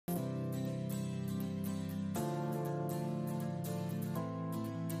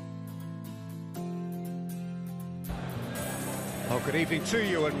Oh, good evening to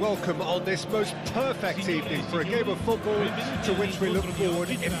you and welcome on this most perfect evening for a game of football to which we look forward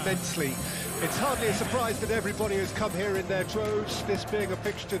immensely. It's hardly a surprise that everybody has come here in their droves, this being a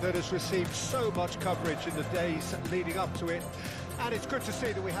fixture that has received so much coverage in the days leading up to it. And it's good to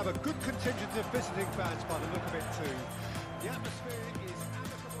see that we have a good contingent of visiting fans by the look of it too. The atmosphere is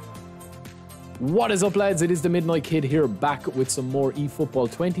amicable. What is up, lads? It is the Midnight Kid here, back with some more eFootball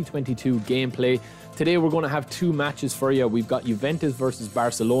 2022 gameplay. Today we're going to have two matches for you. We've got Juventus versus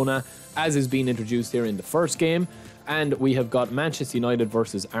Barcelona, as is being introduced here in the first game. And we have got Manchester United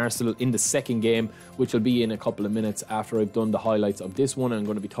versus Arsenal in the second game, which will be in a couple of minutes after I've done the highlights of this one. I'm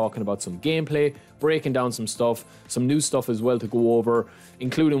going to be talking about some gameplay, breaking down some stuff, some new stuff as well to go over,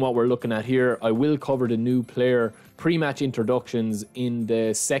 including what we're looking at here. I will cover the new player pre-match introductions in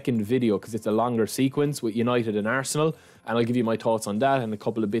the second video because it's a longer sequence with United and Arsenal. And I'll give you my thoughts on that and a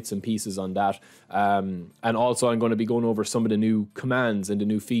couple of bits and pieces on that. And also I'm going to be going over some of the new commands and the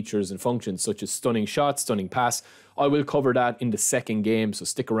new features and functions, such as stunning shot, stunning pass. I will cover that in the second game, so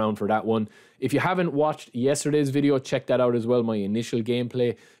stick around for that one. If you haven't watched yesterday's video, check that out as well, my initial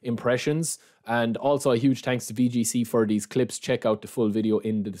gameplay impressions. And also a huge thanks to VGC for these clips. Check out the full video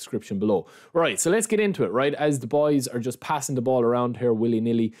in the description below. Right, so let's get into it, right? As the boys are just passing the ball around here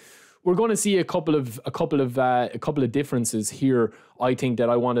willy-nilly, we're going to see a couple of differences here, I think,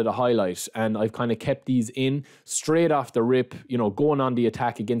 that I wanted to highlight, and I've kind of kept these in straight off the rip, you know, going on the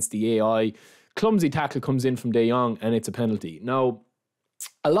attack against the AI. Clumsy tackle comes in from De Jong and it's a penalty. Now,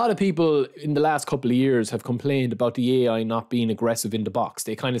 a lot of people in the last couple of years have complained about the AI not being aggressive in the box.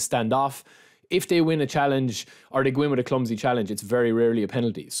 They kind of stand off. If they win a challenge or they go in with a clumsy challenge, it's very rarely a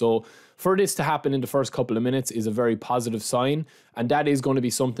penalty. So for this to happen in the first couple of minutes is a very positive sign. And that is going to be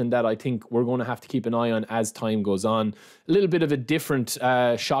something that I think we're going to have to keep an eye on as time goes on. A little bit of a different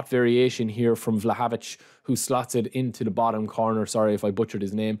shot variation here from Vlahovic, who slots it into the bottom corner. Sorry if I butchered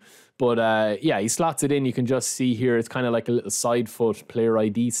his name. But yeah, he slots it in. You can just see here, it's kind of like a little side foot player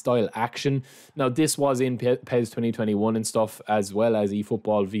ID style action. Now, this was in PES 2021 and stuff, as well as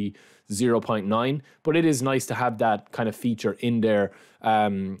eFootball v 0.9. But it is nice to have that kind of feature in there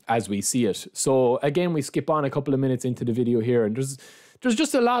as we see it. So again, we skip on a couple of minutes into the video here, and there's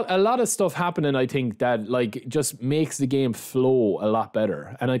just a lot of stuff happening, I think, that like just makes the game flow a lot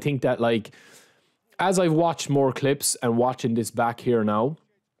better. And I think that, like, as I've watched more clips and watching this back here now,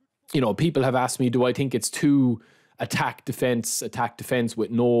 you know, people have asked me, do I think it's too attack defense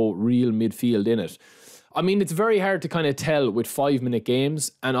with no real midfield in it? I mean, it's very hard to kind of tell with 5-minute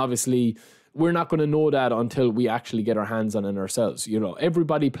games, and obviously we're not going to know that until we actually get our hands on it ourselves. You know,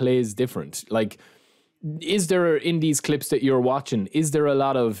 everybody plays different. Like, is there, in these clips that you're watching, is there a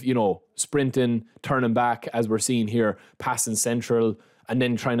lot of, you know, sprinting, turning back, as we're seeing here, passing central, and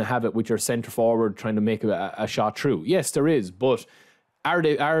then trying to have it with your centre forward, trying to make a shot through? Yes, there is, but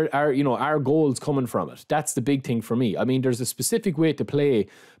are goals coming from it? That's the big thing for me. I mean, there's a specific way to play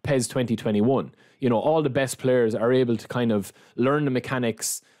PES 2021. You know, all the best players are able to kind of learn the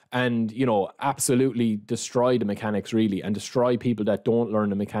mechanics and, you know, absolutely destroy the mechanics, really, and destroy people that don't learn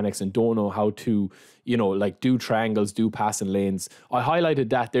the mechanics and don't know how to, you know, like do triangles, do passing lanes. I highlighted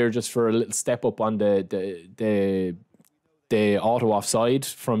that there just for a little step up on the auto offside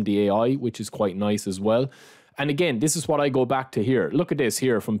from the AI, which is quite nice as well. And again, this is what I go back to here. Look at this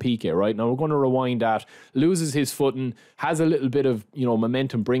here from Piqué, right? Now we're going to rewind that. Loses his footing, has a little bit of, you know,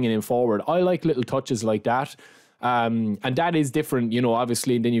 momentum bringing him forward. I like little touches like that. And that is different, you know,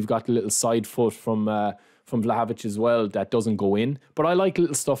 obviously. And then you've got the little side foot from Vlahovic as well that doesn't go in. But I like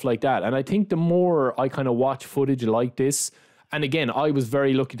little stuff like that. And I think the more I kind of watch footage like this, and again, I was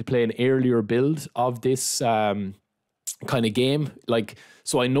very lucky to play an earlier build of this kind of game. Like,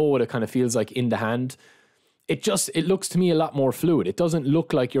 so I know what it kind of feels like in the hand. It looks to me a lot more fluid. It doesn't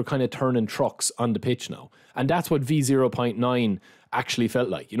look like you're kind of turning trucks on the pitch now. And that's what V0.9 actually felt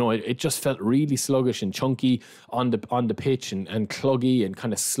like. You know, it just felt really sluggish and chunky on the pitch and cluggy and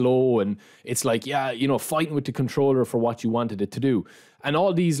kind of slow. And it's like, yeah, you know, fighting with the controller for what you wanted it to do. And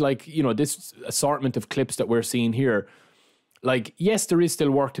all these, like, you know, this assortment of clips that we're seeing here, like, yes, there is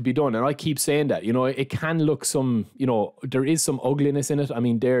still work to be done. And I keep saying that, you know, it can look some, you know, there is some ugliness in it. I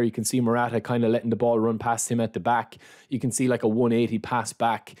mean, there you can see Morata kind of letting the ball run past him at the back. You can see like a 180 pass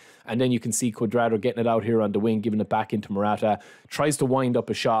back. And then you can see Cuadrado getting it out here on the wing, giving it back into Morata. Tries to wind up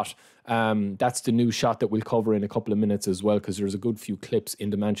a shot. That's the new shot that we'll cover in a couple of minutes as well, because there's a good few clips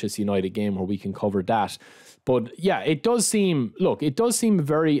in the Manchester United game where we can cover that. But yeah, it does seem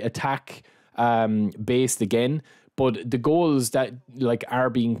very attack based again. But the goals that like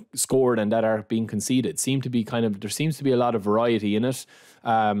are being scored and that are being conceded seem to be there seems to be a lot of variety in it.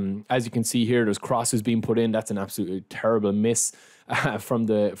 As you can see here, there's crosses being put in. That's an absolutely terrible miss from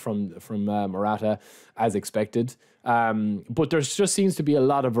Morata, as expected. But there just seems to be a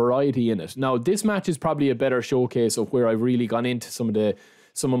lot of variety in it. Now, this match is probably a better showcase of where I've really gone into some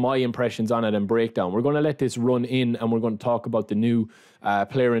of my impressions on it and breakdown. We're going to let this run in and we're going to talk about the new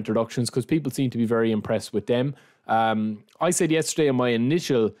player introductions because people seem to be very impressed with them. I said yesterday in my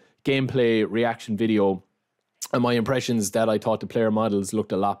initial gameplay reaction video and my impressions that I thought the player models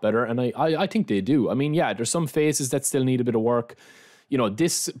looked a lot better, and I think they do. I mean, yeah, there's some faces that still need a bit of work. You know,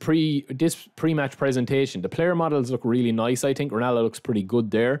 this pre-match presentation, the player models look really nice. I think Ronaldo looks pretty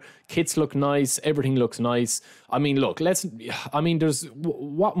good there. Kits look nice. Everything looks nice. I mean, look, there's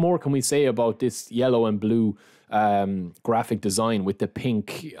what more can we say about this yellow and blue graphic design with the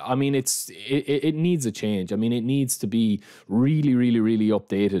pink? I mean, it needs a change. I mean, it needs to be really, really, really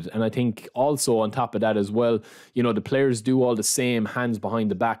updated. And I think also on top of that as well, you know, the players do all the same hands behind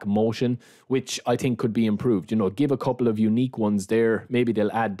the back motion, which I think could be improved. You know, give a couple of unique ones there. Maybe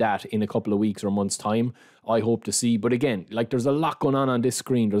they'll add that in a couple of weeks or months' time. I hope to see. But again, like there's a lot going on this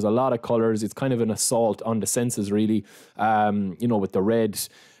screen. There's a lot of colors. It's kind of an assault on the senses, really. You know, with the red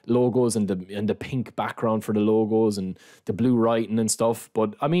logos and the pink background for the logos and the blue writing and stuff.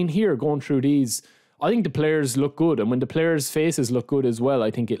 But I mean, here going through these, I think the players look good, and when the players' faces look good as well, I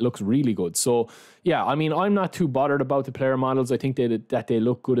think it looks really good. So yeah, I mean, I'm not too bothered about the player models. I think that they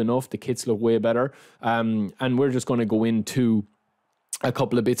look good enough. The kits look way better, and we're just going to go into a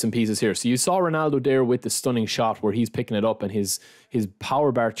couple of bits and pieces here. So you saw Ronaldo there with the stunning shot where he's picking it up and his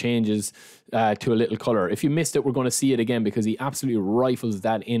power bar changes to a little colour. If you missed it, we're going to see it again because he absolutely rifles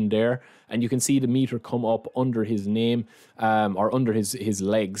that in there. And you can see the meter come up under his name or under his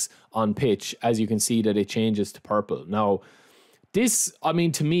legs on pitch. As you can see that it changes to purple. Now, this, I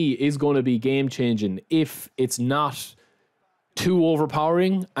mean, to me is going to be game changing if it's not too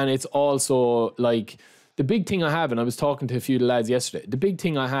overpowering and it's also like... The big thing I have, and I was talking to a few of the lads yesterday, the big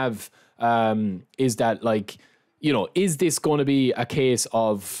thing I have is that, like, you know, is this going to be a case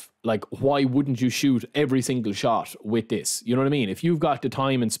of, like, why wouldn't you shoot every single shot with this? You know what I mean? If you've got the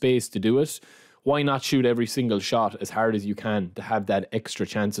time and space to do it, why not shoot every single shot as hard as you can to have that extra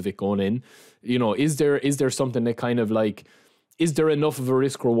chance of it going in? You know, is there something that kind of, like, is there enough of a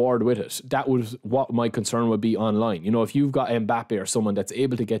risk reward with it? That was what my concern would be online. You know, if you've got Mbappe or someone that's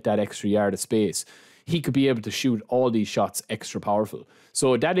able to get that extra yard of space, he could be able to shoot all these shots extra powerful.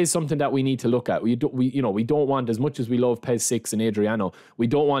 So that is something that we need to look at. We don't want, as much as we love PES 6 and Adriano, we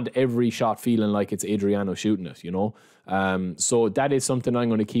don't want every shot feeling like it's Adriano shooting it, you know. So that is something I'm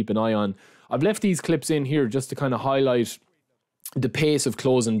going to keep an eye on. I've left these clips in here just to kind of highlight the pace of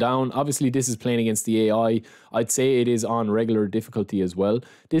closing down. Obviously, this is playing against the AI. I'd say it is on regular difficulty as well.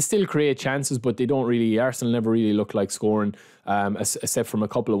 They still create chances, but they don't really... Arsenal never really look like scoring, except from a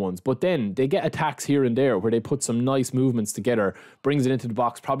couple of ones. But then they get attacks here and there where they put some nice movements together, brings it into the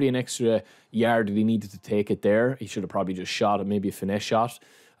box, probably an extra yard that he needed to take it there. He should have probably just shot it, maybe a finesse shot.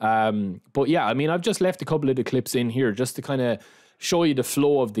 But yeah, I mean, I've just left a couple of the clips in here just to kind of show you the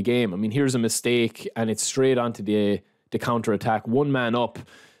flow of the game. I mean, here's a mistake, and it's straight onto the counter-attack. One man up.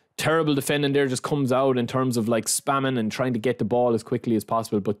 Terrible defending there, just comes out in terms of like spamming and trying to get the ball as quickly as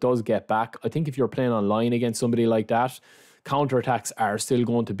possible, but does get back. I think if you're playing online against somebody like that, counter-attacks are still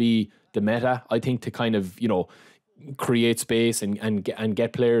going to be the meta, I think, to kind of, you know, create space and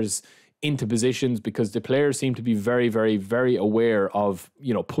get players into positions, because the players seem to be very, very, very aware of,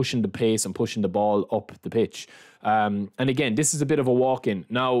 you know, pushing the pace and pushing the ball up the pitch. And again, this is a bit of a walk-in.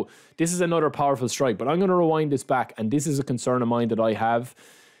 Now, this is another powerful strike, but I'm going to rewind this back, and this is a concern of mine that I have.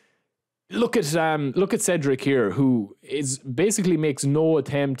 Look at Cedric here, who is basically makes no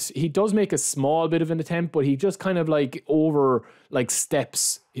attempt. He does make a small bit of an attempt, but he just kind of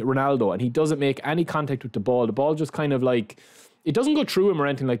steps Ronaldo, and he doesn't make any contact with the ball. The ball just kind of like, it doesn't go through him or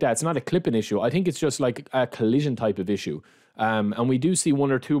anything like that. It's not a clipping issue. I think it's just like a collision type of issue. And we do see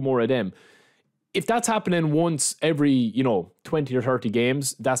one or two more of them. If that's happening once every, 20 or 30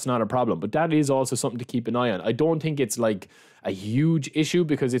 games, that's not a problem. But that is also something to keep an eye on. I don't think it's like a huge issue,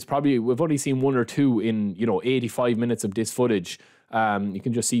 because it's probably, we've only seen one or two in, 85 minutes of this footage. You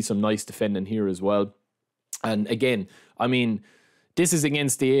can just see some nice defending here as well. And again, I mean, this is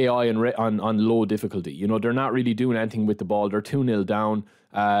against the AI on low difficulty. They're not really doing anything with the ball. They're 2-0 down.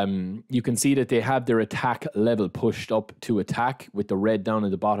 You can see that they have their attack level pushed up to attack, with the red down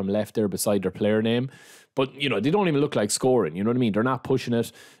at the bottom left there beside their player name. But, they don't even look like scoring. You know what I mean? They're not pushing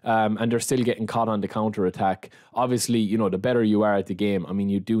it, and they're still getting caught on the counter attack. Obviously, the better you are at the game, I mean,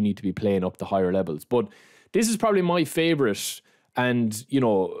 you do need to be playing up the higher levels. But This is probably my favorite and, you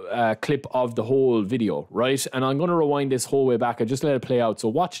know, clip of the whole video, right? And I'm going to rewind this whole way back. I just let it play out. So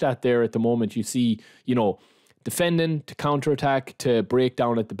watch that there at the moment. You see, you know, defending to counterattack to break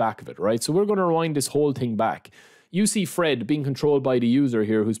down at the back of it, right? So we're going to rewind this whole thing back. You see Fred being controlled by the user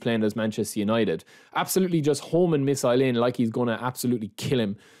here who's playing as Manchester United. Absolutely just home and missile in like he's going to absolutely kill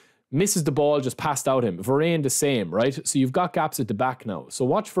him. Misses the ball, just passed out him. Varane the same, right? So you've got gaps at the back now. So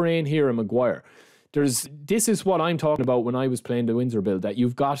watch Varane here and Maguire. This is what I'm talking about when I was playing the Windsor build, that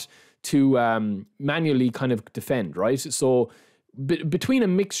you've got to manually kind of defend, right? So between a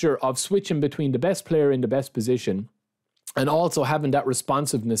mixture of switching between the best player in the best position and also having that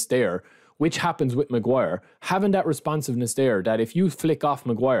responsiveness there, which happens with Maguire, having that responsiveness there, that if you flick off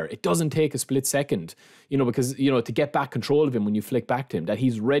Maguire, it doesn't take a split second, you know, because, you know, to get back control of him when you flick back to him, that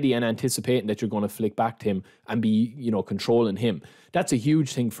he's ready and anticipating that you're going to flick back to him and be, you know, controlling him. That's a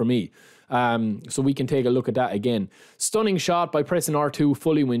huge thing for me. So we can take a look at that again. Stunning shot by pressing R2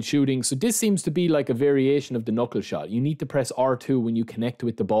 fully when shooting. So this seems to be like a variation of the knuckle shot. You need to press R2 when you connect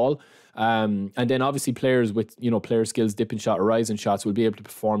with the ball. And then obviously players with, you know, player skills, dipping shot, horizon shots will be able to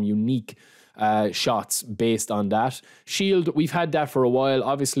perform unique shots based on that. Shield, we've had that for a while.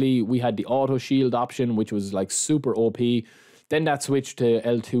 Obviously, we had the auto shield option, which was like super OP. Then that switched to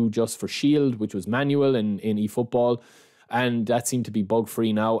L2 just for shield, which was manual in eFootball. And that seemed to be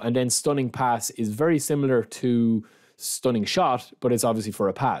bug-free now. And then stunning pass is very similar to stunning shot, but it's obviously for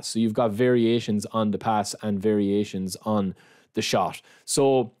a pass. So you've got variations on the pass and variations on the shot.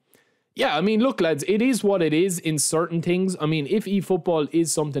 So yeah, I mean, look, lads, it is what it is in certain things. I mean, if eFootball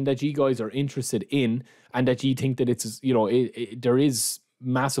is something that you guys are interested in and that you think that it's, you know, there is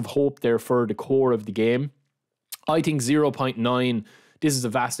massive hope there for the core of the game, I think 0.9, this is a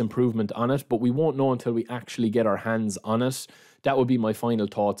vast improvement on it, but we won't know until we actually get our hands on it. That would be my final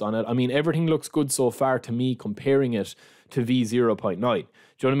thoughts on it. I mean, everything looks good so far to me comparing it to V0.9. Do you know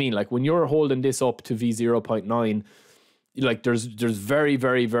what I mean? Like when you're holding this up to V0.9, like there's very,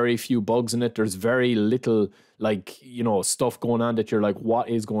 very, very few bugs in it. There's very little, like, you know, stuff going on that you're like, what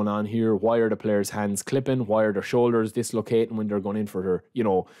is going on here? Why are the players' hands clipping? Why are their shoulders dislocating when they're going in for their, you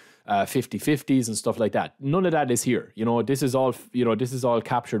know, 50-50s and stuff like that? None of that is here. You know, this is all, you know, this is all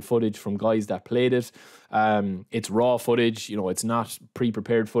captured footage from guys that played it. It's raw footage. You know, it's not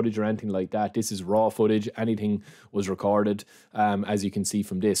pre-prepared footage or anything like that. This is raw footage. Anything was recorded, as you can see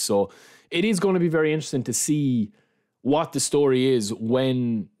from this. So it is going to be very interesting to see what the story is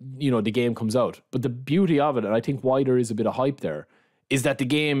when, you know, the game comes out. But the beauty of it, and I think why there is a bit of hype there, is that the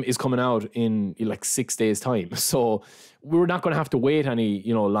game is coming out in like 6 days' time. So we're not going to have to wait any,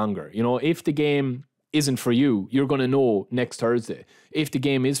 you know, longer. You know, if the game isn't for you, you're going to know next Thursday. If the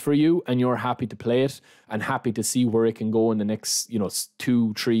game is for you and you're happy to play it and happy to see where it can go in the next, you know,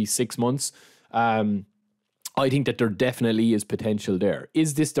 2, 3, 6 months, I think that there definitely is potential there.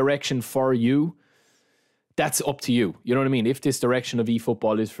 Is this direction for you? That's up to you. You know what I mean? If this direction of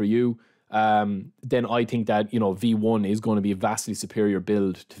eFootball is for you, then I think that, you know, V1 is going to be a vastly superior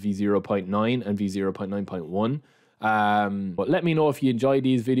build to V0.9 and V0.9.1. But let me know if you enjoy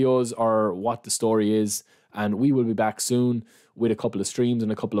these videos or what the story is. And we will be back soon with a couple of streams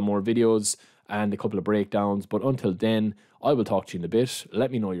and a couple of more videos and a couple of breakdowns. But until then, I will talk to you in a bit. Let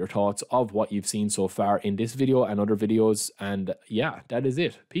me know your thoughts of what you've seen so far in this video and other videos. And yeah, that is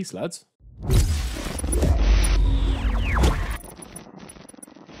it. Peace, lads.